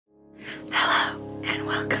Hello and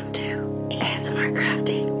welcome to ASMR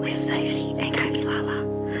Crafting with Sayuri and Gabby.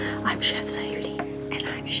 I'm Chef Sayuri and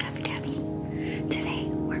I'm Chef Gabby. Today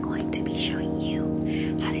we're going to be showing you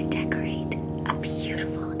how to decorate a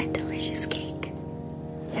beautiful and delicious cake.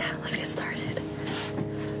 Yeah, let's get started.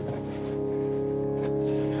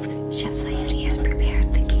 Chef Sayuri has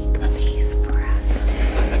prepared the cake base for us.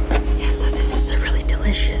 Yeah, so this is a really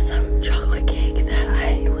delicious chocolate cake that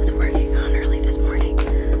I was working on early this morning.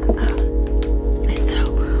 And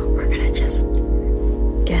so we're gonna just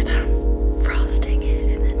get frosting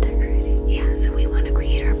it and then decorate it. Yeah, so we want to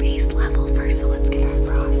create our base level first, so let's get our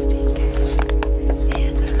frosting.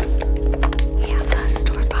 And we have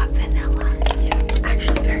store-bought vanilla. Yeah,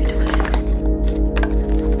 actually very delicious.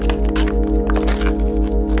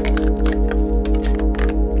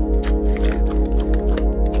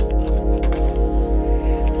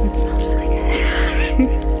 It smells so good.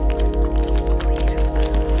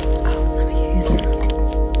 Oh, let me use it.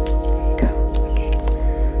 There you go. Okay.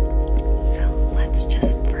 So let's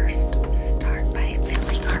just first start by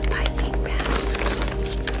filling our piping bags.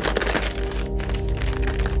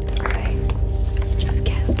 Alright. Just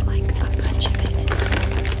get like a bunch of it.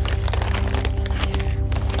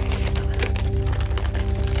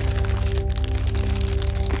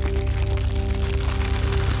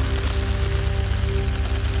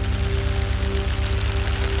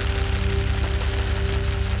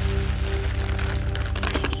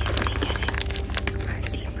 And easily get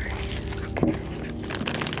it deeper.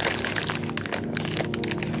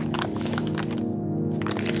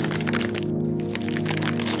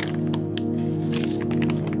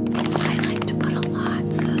 I like to put a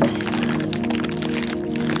lot so that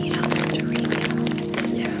you don't have to refill.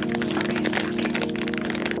 Yeah.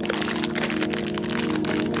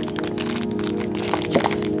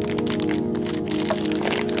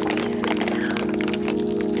 Just squeeze it down.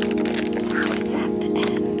 Now it's at the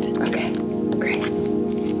end. Okay, great.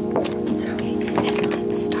 So, Okay, and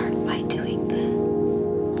let's start by doing the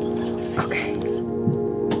little seeds. okay.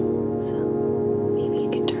 So maybe you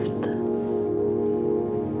could turn the.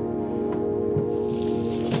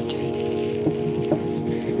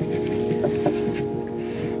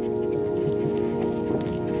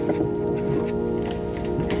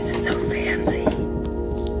 This is so fancy.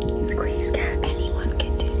 Squeeze cap. Anyone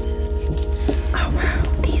can do this. Oh wow.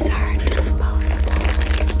 These are disposable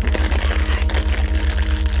bags.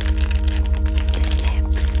 The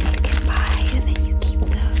tips you can buy, and then you keep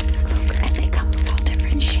those. And they come with all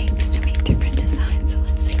different shapes to make different designs. So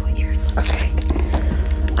let's see what yours looks Okay.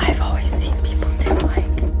 like. I've always seen people do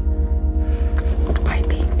like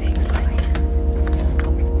piping things like.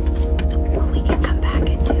 Well, we can come back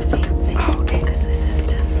and do fancy. Oh, okay. Because this is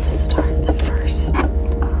just to start the first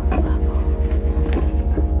level.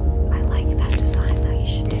 I like that design though. You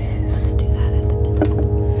should do. Let's do that at the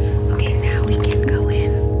end. Okay, now we can go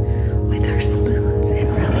in with our spoons and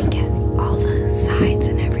really get all the sides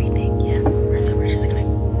and everything. Yeah. So we're just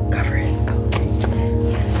gonna cover it. Oh, okay.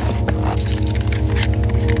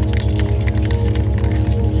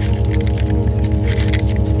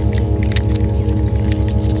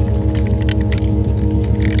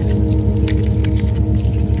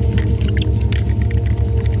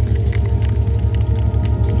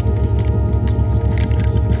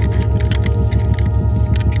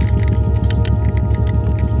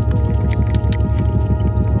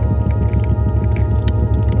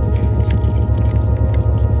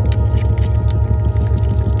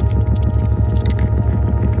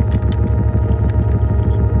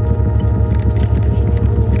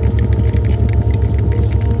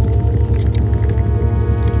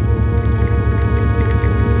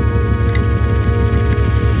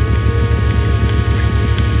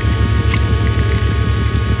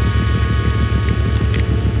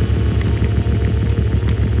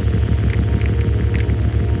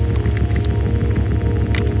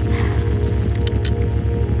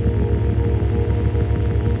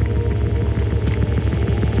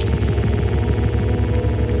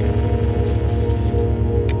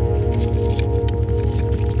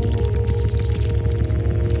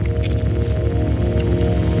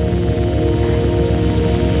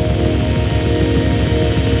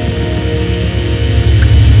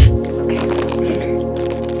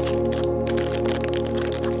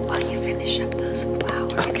 While you finish up those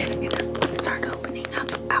flowers, Okay. we're gonna start opening up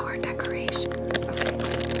our decorations.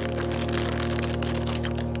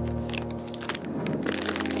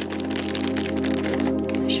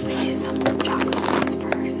 Should we do some chocolates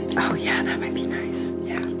first? Oh yeah, that might be nice.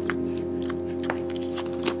 Yeah.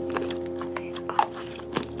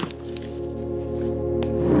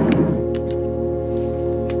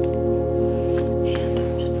 And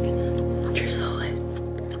I'm just gonna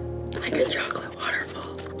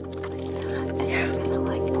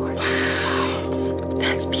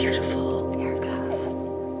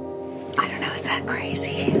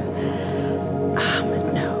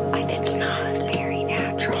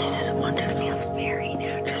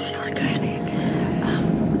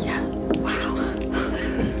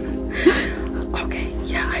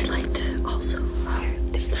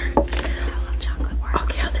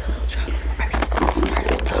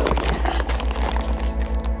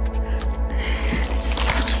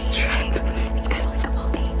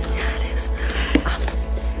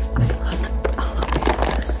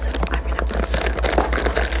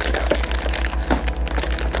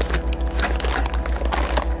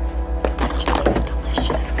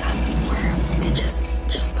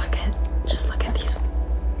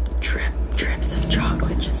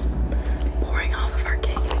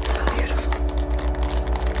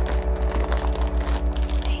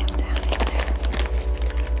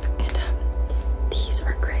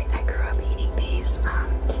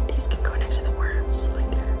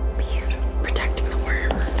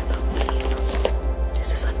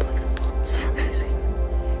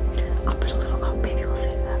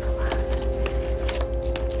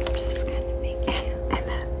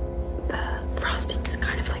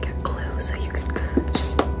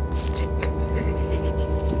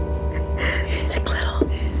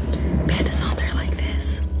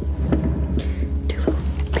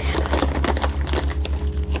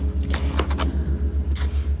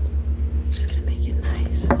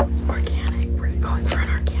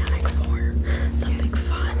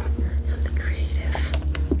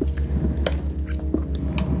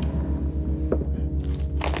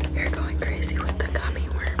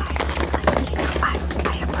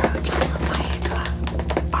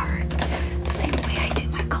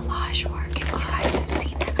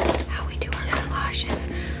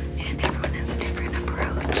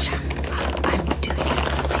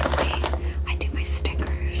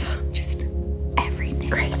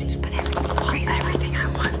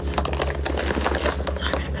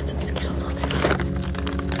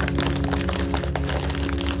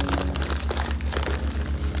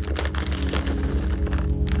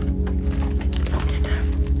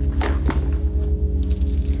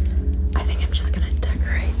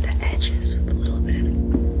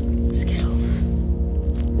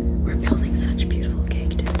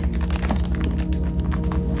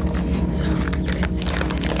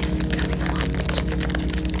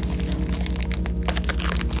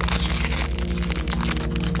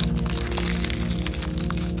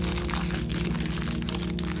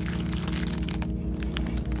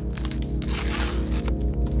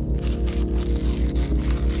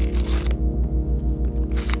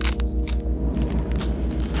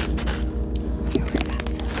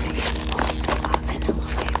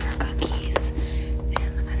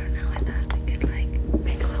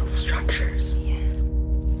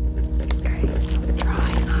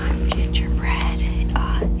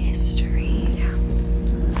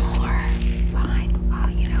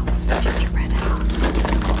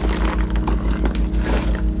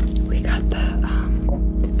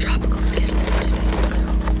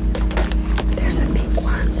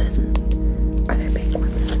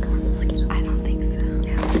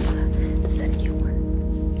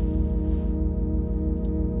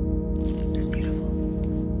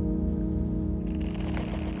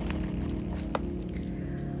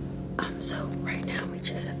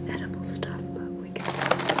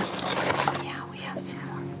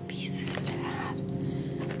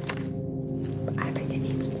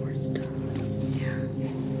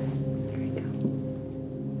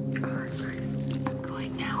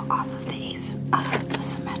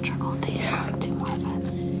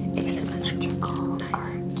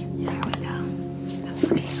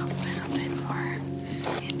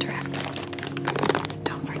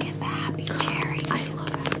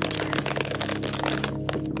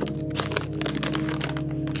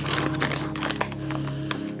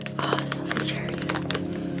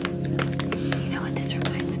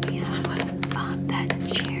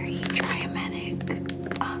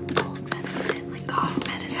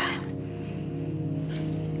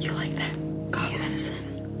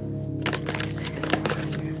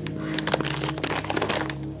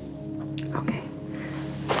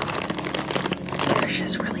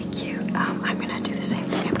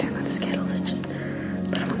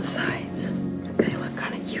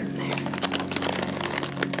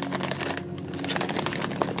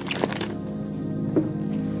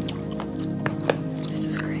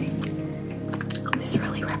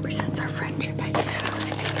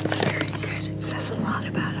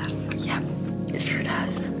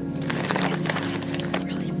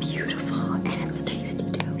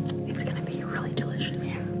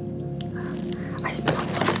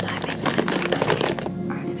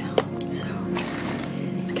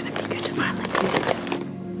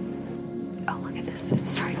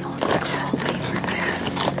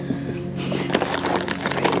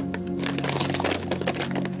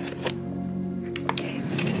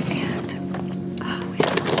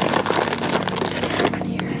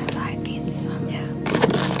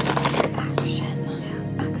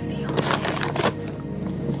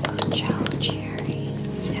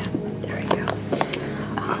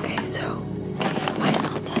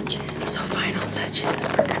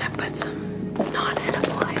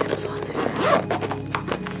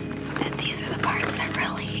these are the parts that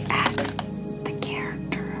really add the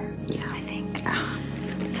character. Yeah. I think.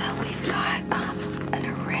 So we've got an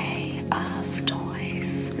array of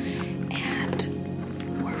toys, and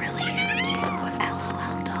we're really into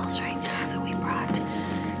LOL dolls right now. So we brought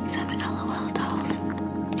 7 LOL dolls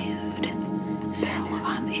nude. So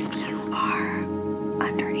if you are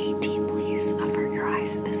under 18, please avert your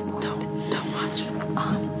eyes at this point. Don't watch.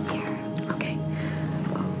 Here. Okay.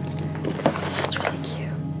 Oh, this one's really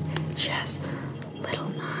cute. She has little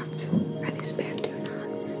knots. Are these bamboo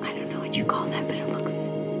knots? I don't know what you call them, but it looks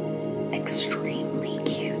extremely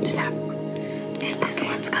cute. Yeah. And this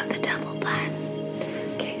one's got the double bun.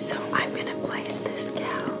 Okay, so I'm gonna place this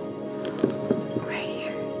cow right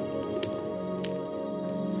here.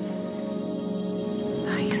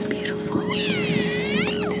 Nice, beautiful.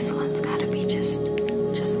 This one's gotta be just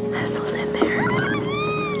Nestled in there.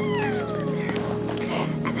 Nestled in there.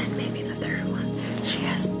 And then maybe the third one. She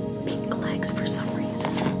has pink legs for some reason.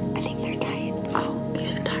 I think they're tights. Oh,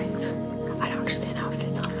 these are tights. I don't understand how it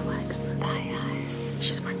fits on her legs. But Thigh highs.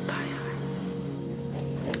 she's wearing thigh highs.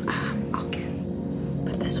 Okay.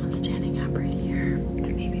 Put this one standing up right here.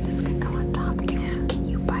 And maybe this could go on top. Can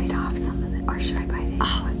you bite off some of it? Or should I bite it?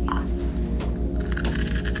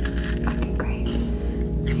 Okay, great.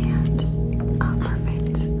 And,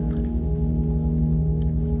 perfect.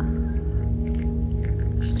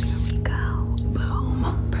 There we go. Boom.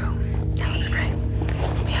 Boom. That looks great.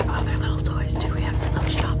 We have other little toys too. We have the little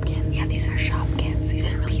Shopkins. Yeah, these are Shopkins. These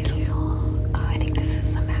are really beautiful. I think this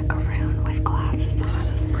is a macaroon with glasses on. This is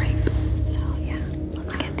a grape. So, yeah.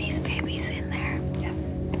 Let's get these babies in there. Yeah.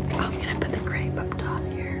 I'm gonna put the grape up top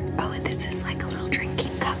here. Oh, and this is like a little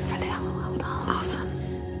drinking cup for the LOL dolls. Awesome.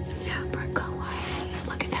 Super kawaii.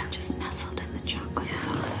 Look at that, just nestled in the chocolate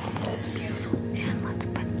sauce. This is beautiful. And let's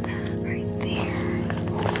put that right there.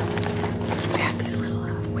 We have these little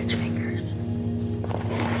witch fingers.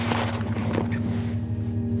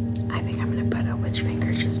 I think I'm gonna put a witch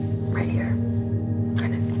finger just right here.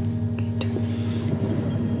 Kind of.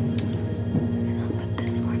 And I'll put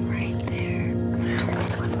this one right there. Turn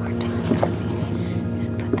it one more time.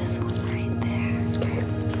 And put this one right there. Okay.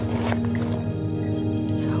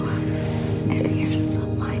 So, And here's the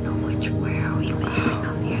final witch. Where are we placing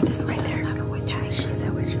them here? This one doesn't have a witch finger. she's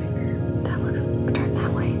a witch finger. That looks, turn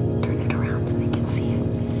that way. Turn it around so they can see it.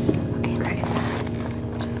 Okay, look at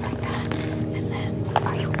that. Just like that. And then,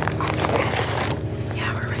 are you ready?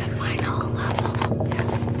 Yeah, we're ready. Final level.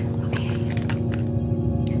 Yeah. Okay.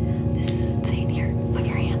 This is insane. Here, put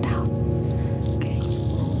your hand out. Okay.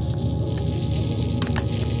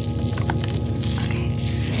 Okay.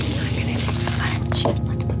 Now I'm gonna sponge.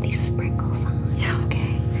 Let's put these sprinkles on. Yeah.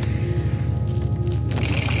 Okay.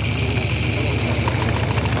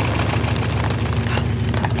 Oh, this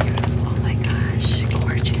is so beautiful. Oh my gosh,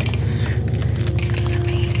 gorgeous. This is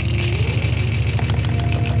amazing.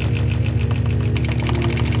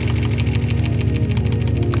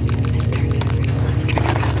 Turn it around. Let's turn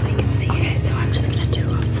it around so they can see Okay, it. so I'm just gonna do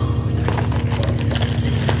a full 360 so you can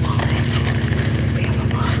see the wall angles. We have a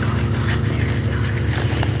lot going on there. So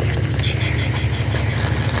there's the chairs, there's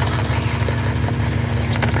these elevators,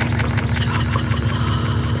 there's sprinkles, chocolate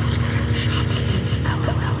sauce, there's Shopkins,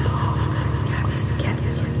 LOL dolls,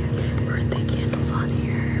 Gabby's birthday candles on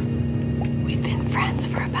here. We've been friends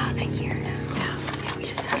for about a year